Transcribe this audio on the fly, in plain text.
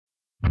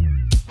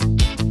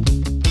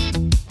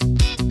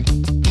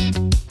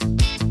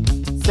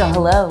So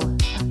hello,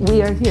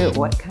 we are here.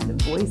 What kind of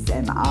voice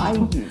am I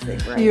using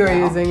right now? You are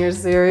using your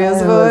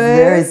serious voice.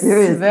 Very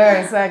serious.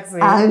 Very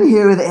sexy. I'm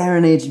here with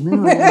Erin H.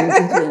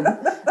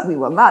 We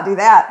will not do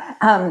that.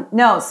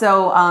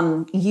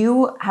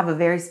 You have a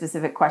very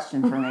specific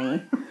question for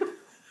me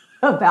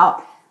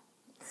about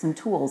some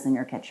tools in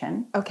your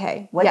kitchen.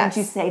 Okay. What did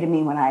you say to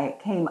me when I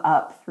came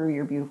up through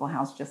your beautiful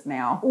house just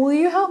now? Will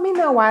you help me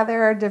know why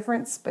there are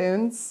different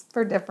spoons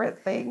for different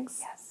things?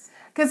 Yes.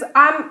 Because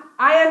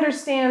I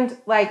understand,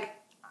 like,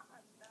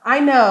 I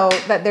know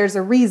that there's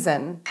a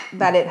reason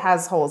that it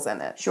has holes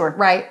in it. Sure.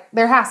 Right?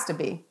 There has to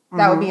be.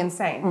 That would be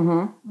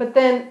insane. But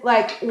then,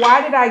 like, why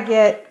did I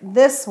get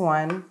this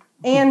one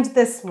and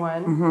this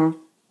one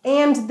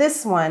and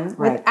this one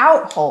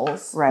without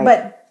holes,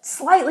 but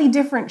slightly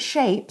different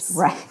shapes?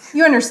 Right.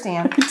 You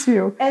understand? I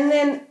do. And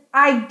then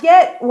I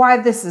get why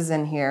this is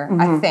in here,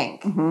 I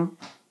think.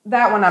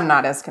 That one I'm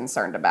not as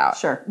concerned about.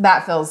 Sure.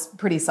 That feels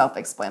pretty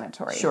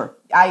self-explanatory. Sure.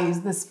 I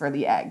use this for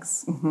the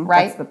eggs,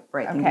 right? That's the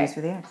right thing to use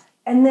for the eggs.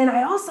 And then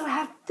I also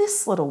have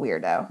this little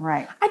weirdo.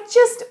 Right.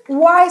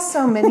 Why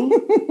so many?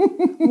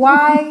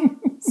 Why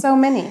so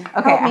many?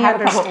 Okay, I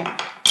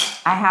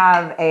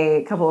have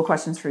a couple of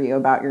questions for you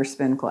about your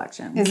spoon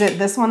collection. Is it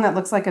this one that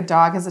looks like a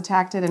dog has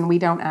attacked it and we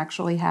don't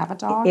actually have a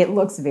dog? It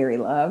looks very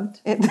loved.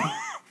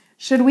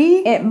 Should we?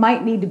 It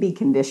might need to be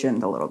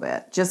conditioned a little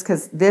bit, just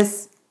because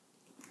this...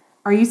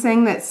 Are you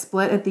saying that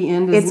split at the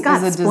end is... It's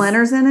got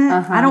splinters in it.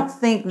 I don't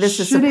think this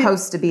is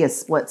supposed to be a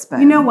split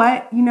spoon. You know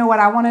what? You know what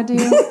I want to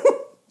do?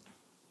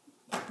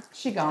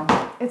 She gone.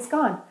 It's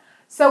gone.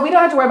 So we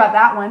don't have to worry about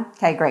that one.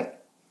 Okay, great.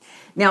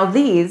 Now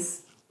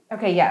these...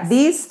 Okay, yes.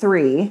 These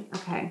three...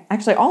 Okay.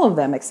 Actually, all of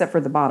them, except for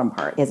the bottom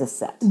part, is a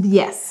set.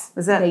 Yes.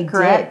 Is that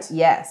correct? Did.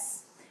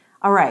 Yes.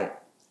 All right.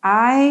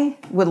 I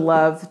would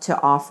love to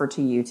offer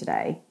to you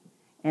today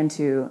and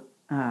to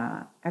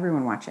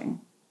everyone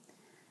watching,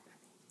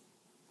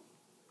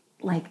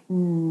 like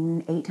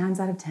 8 times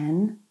out of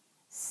 10,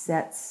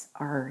 sets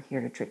are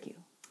here to trick you.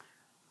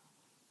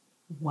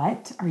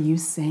 What are you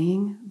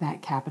saying?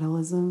 That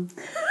capitalism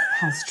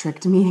has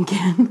tricked me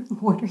again?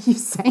 What are you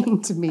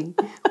saying to me?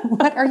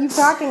 What are you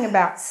talking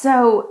about?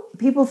 So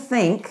people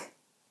think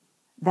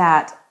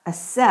that a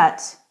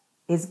set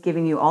is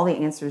giving you all the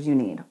answers you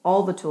need,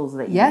 all the tools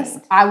that you need. Yes,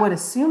 I would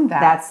assume that.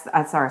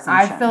 That's our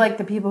assumption. I feel like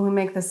the people who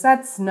make the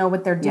sets know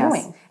what they're doing.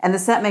 Yes. And the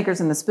set makers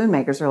and the spoon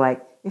makers are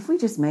like, if we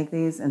just make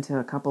these into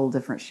a couple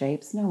different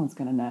shapes, no one's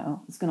going to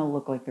know. It's going to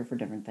look like they're for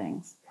different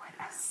things. What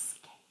a scam.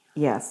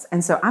 Yes.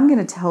 And so I'm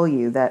going to tell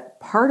you that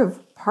part of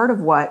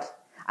what,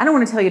 I don't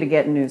want to tell you to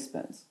get new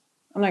spoons.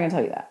 I'm not going to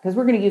tell you that because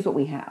we're going to use what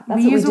we have.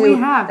 That's what we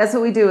have. That's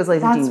what we do as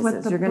lazy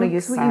geniuses. You're going to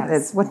use what you.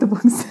 That's what the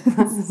book says.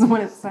 That's what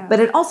it says. But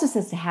it also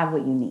says to have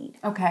what you need.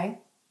 Okay.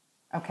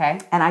 Okay.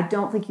 And I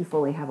don't think you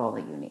fully have all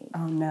that you need.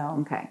 Oh no.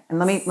 Okay. And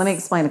let me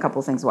explain a couple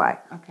of things why.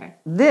 Okay.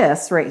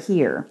 This right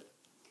here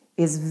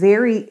is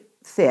very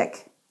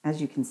thick, as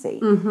you can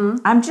see.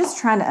 I'm just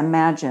trying to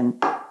imagine.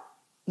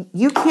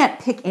 You can't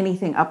pick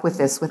anything up with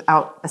this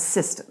without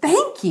assistance.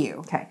 Thank you.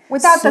 Okay.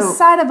 Without the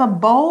side of a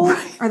bowl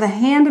or the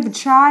hand of a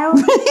child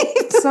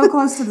so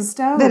close to the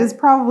stove. That is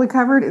probably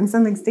covered in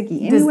something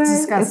sticky anyway. It's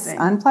disgusting.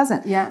 It's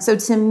unpleasant. Yeah. So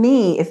to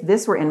me, if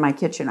this were in my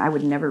kitchen, I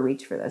would never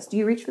reach for this. Do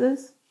you reach for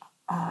this?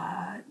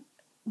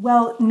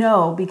 Well,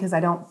 no, because I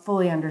don't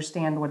fully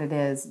understand what it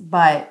is.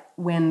 But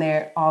when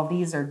all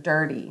these are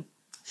dirty,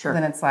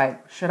 then it's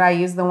like, should I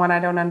use the one I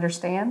don't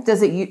understand?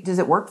 Does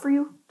it work for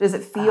you? Does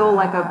it feel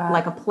like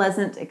a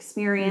pleasant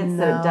experience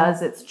that it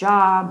does its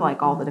job,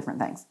 like all the different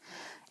things?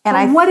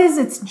 And what is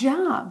its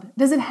job?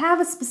 Does it have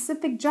a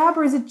specific job,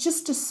 or is it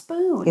just a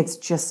spoon? It's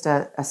just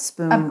a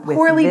spoon. A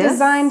poorly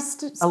designed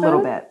spoon. A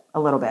little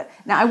bit.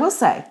 Now I will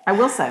say.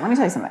 Let me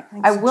tell you something.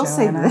 I will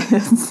say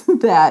this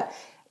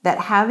that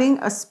having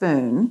a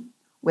spoon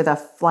with a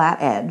flat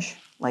edge,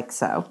 like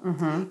so,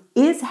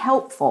 is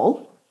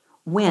helpful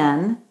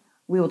when.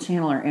 We will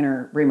channel our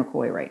inner Ray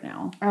McCoy right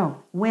now. Oh.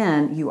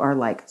 When you are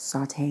like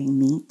sauteing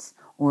meat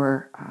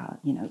or,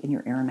 in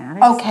your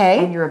aromatics. Okay.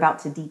 And you're about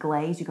to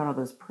deglaze. You got all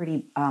those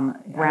pretty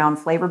brown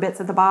flavor bits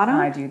at the bottom.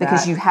 I do that.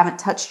 Because you haven't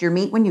touched your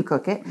meat when you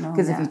cook it.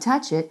 Because if you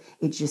touch it,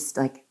 it just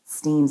like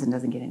steams and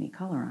doesn't get any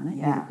color on it.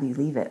 Yeah. You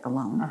leave it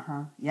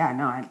alone. Yeah,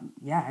 no, I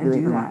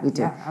do that. We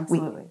do. Yeah,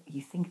 absolutely.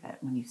 You think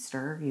that when you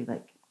stir,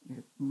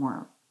 you're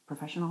more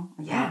professional?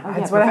 Yeah,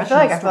 that's what I feel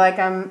like. I feel like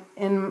I'm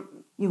in...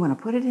 You want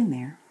to put it in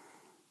there.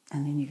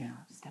 And then you're going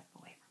to step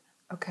away from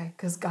it. Okay,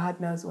 because God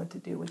knows what to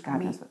do with the meat.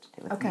 God knows what to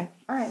do with Okay,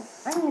 all right.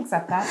 I can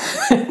accept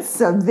that.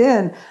 So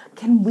then,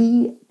 can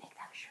we make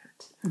that a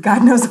shirt?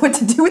 God knows what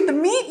to do with the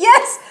meat?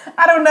 Yes!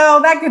 I don't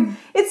know.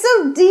 It's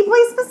so deeply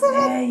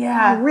specific. Yeah.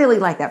 I really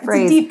like that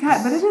phrase. It's a deep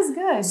cut, but it is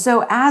good.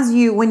 So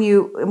when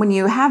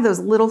you have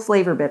those little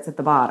flavor bits at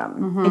the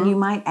bottom, and you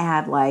might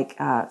add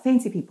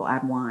fancy people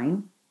add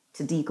wine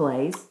to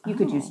deglaze. You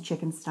could use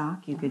chicken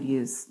stock. You could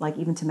use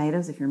even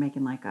tomatoes if you're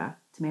making like a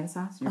tomato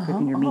sauce. You're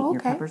cooking your meat and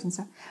your peppers and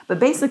stuff. But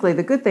basically,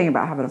 the good thing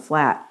about having a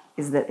flat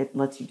is that it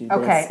lets you do this.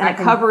 Okay. And it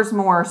covers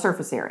more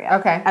surface area.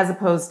 Okay. As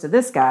opposed to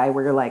this guy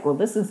where you're like, well,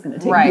 this is going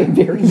to take me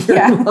a very,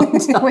 very long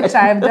time. Which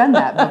I have done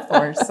that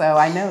before, so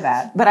I know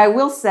that. But I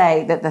will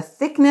say that the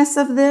thickness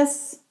of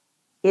this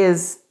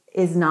is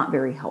not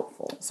very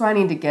helpful. So I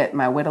need to get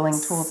my whittling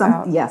tools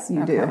out? Yes,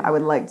 you do. I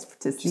would like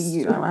to see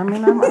you. I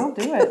mean, I'll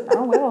do it. I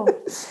will.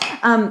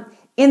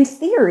 In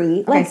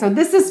theory, okay, so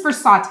this is for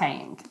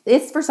sauteing.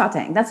 It's for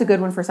sauteing. That's a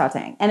good one for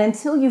sauteing. And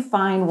until you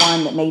find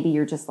one that maybe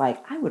you're just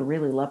like, I would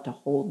really love to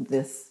hold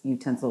this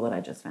utensil that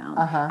I just found.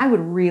 I would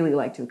really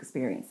like to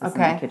experience this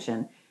in my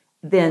kitchen.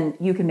 Then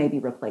you can maybe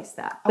replace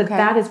that. But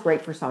that is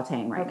great for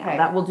sauteing right now.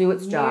 That will do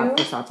its job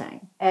for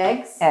sauteing.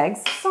 Eggs.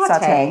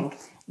 Sauteing.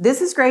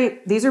 This is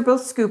great. These are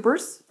both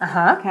scoopers.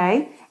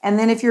 Okay. And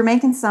then if you're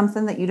making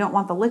something that you don't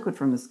want the liquid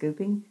from the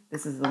scooping,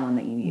 this is the one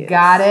that you use.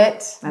 Got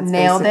it. That's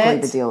Nailed basically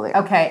it. the deal there.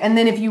 Okay. And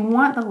then if you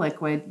want the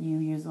liquid, you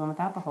use the one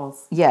without the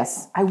holes.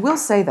 Yes. I will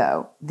say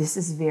though, this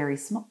is very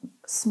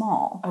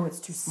small. Oh, it's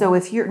too small. So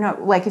if you're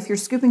if you're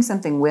scooping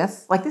something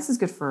with, like this is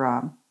good for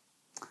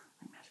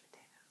like mashed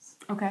potatoes.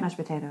 Okay. Mashed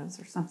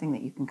potatoes or something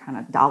that you can kind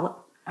of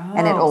dollop. Oh,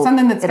 and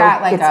something that's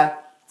got like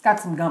it's got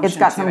some gumption. It's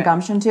got some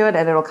gumption to it,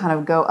 and it'll kind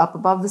of go up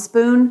above the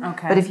spoon.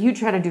 Okay. But if you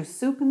try to do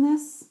soup in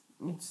this,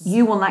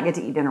 you will not get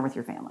to eat dinner with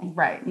your family.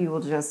 Right. You will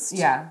just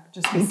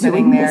be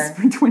sitting there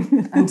for 20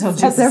 minutes until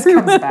Jesus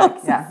comes back.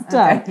 Yeah.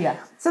 Okay. Yeah.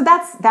 So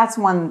that's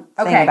one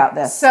thing about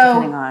this. So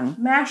depending on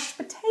mashed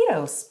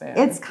potato spoon.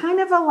 It's kind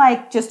of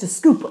just a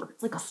scooper.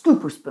 It's like a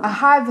scooper spoon. A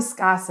high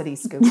viscosity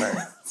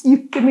scooper.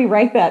 You can we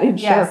write that in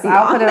Yes, Sharpie?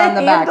 I'll put it on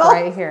the back handle.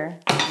 right here.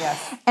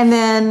 Yes. And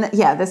then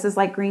this is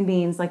like green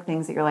beans, like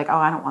things that you're like, oh,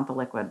 I don't want the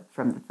liquid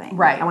from the thing.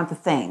 Right. I want the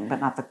thing,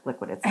 but not the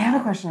liquid itself. I have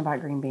a question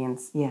about green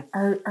beans. Yeah.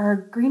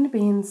 Are green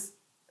beans?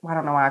 Well, I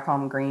don't know why I call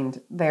them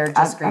greened. They're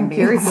just green beans.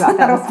 I'm curious about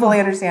that. I don't fully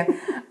understand.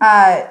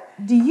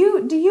 Do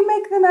you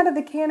make them out of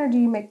the can or do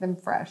you make them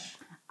fresh?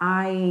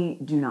 I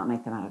do not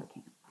make them out of the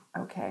can.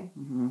 Okay.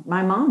 Mm-hmm.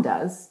 My mom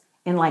does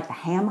in like the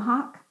ham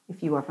hock.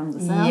 If you are from the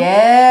South,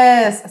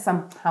 yes,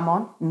 some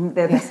jamon.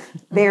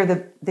 They're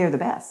the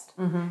best.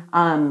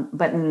 Mm-hmm.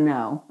 But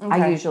no,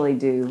 I usually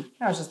do.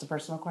 That was just a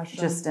personal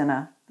question. Just in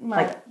a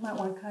might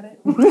want to cut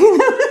it.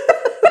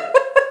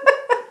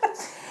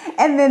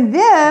 And then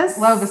this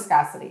low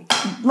viscosity,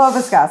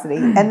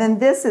 and then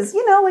this is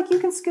like you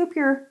can scoop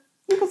your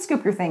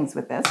things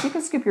with this. You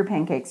can scoop your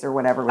pancakes or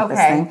whatever with this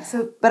thing.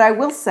 So, but I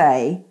will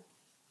say,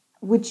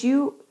 would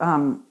you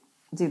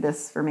do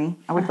this for me?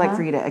 I would like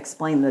for you to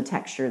explain the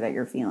texture that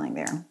you're feeling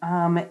there.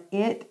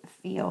 It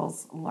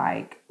feels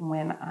like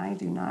when I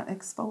do not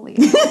exfoliate.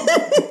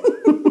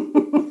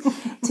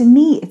 To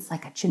me, it's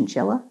like a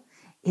chinchilla.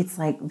 It's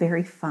like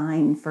very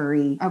fine,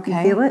 furry.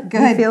 Okay. You feel it?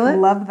 Good. You feel it?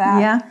 Love that.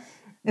 Yeah.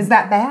 Is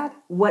that bad?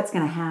 What's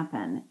going to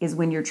happen is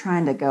when you're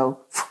trying to go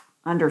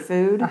under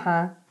food,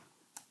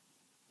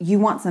 you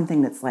want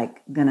something that's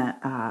like going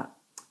to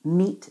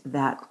meet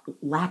that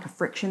lack of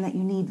friction that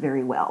you need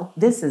very well.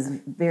 This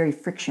is very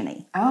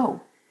frictiony.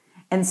 Oh.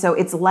 And so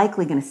it's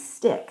likely going to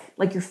stick.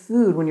 Like your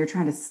food when you're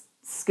trying to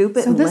scoop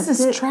it and lift it. So this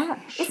is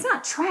trash. It's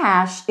not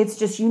trash. It's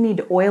just you need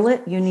to oil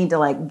it. You need to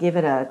like give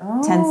it a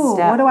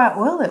 10-step. What do I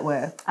oil it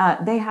with?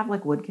 They have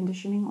like wood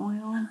conditioning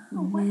oil.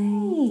 No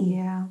way.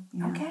 Yeah.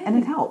 Okay. And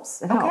it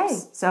helps. It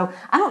helps. So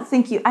I don't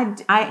think I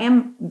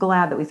am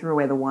glad that we threw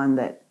away the one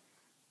that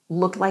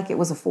looked like it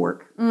was a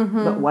fork,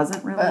 but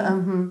wasn't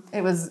really.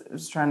 It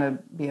was trying to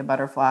be a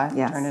butterfly.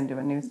 Yes. Turned into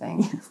a new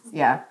thing.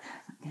 Yeah.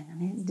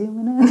 He's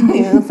doing a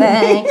new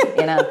thing.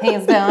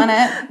 He's doing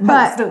it.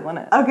 But doing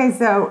it. Okay,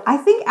 so I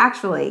think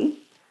actually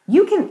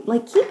you can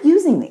like keep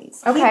using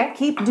these. Okay.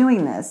 Keep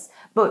doing this,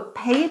 but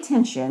pay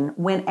attention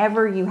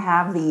whenever you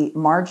have the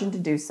margin to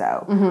do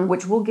so,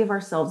 which we'll give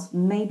ourselves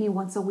maybe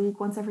once a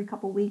week, once every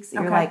couple weeks.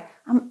 You're like,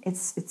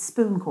 it's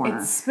spoon corner.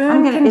 It's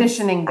spoon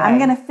conditioning day. I'm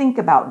going to think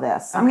about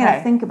this. I'm going to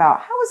Okay. think about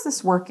how is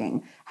this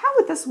working? How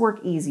would this work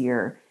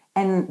easier?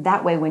 And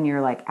that way, when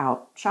you're like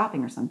out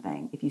shopping or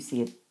something, if you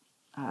see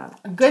A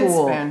good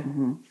tool,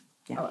 spoon.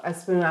 Oh, a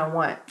spoon I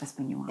want. a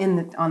spoon you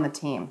want. On the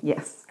team.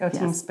 Yes. Go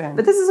Team Spoon.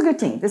 But this is a good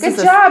team. This Good is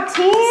a job,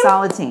 team.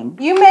 solid team.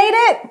 You made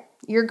it.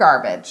 You're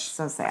garbage.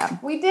 So sad.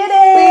 We did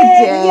it. We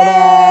did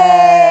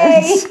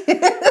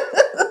Yay!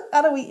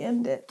 How do we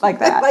end it? Like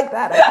that. Like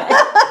that.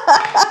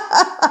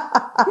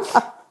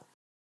 Okay.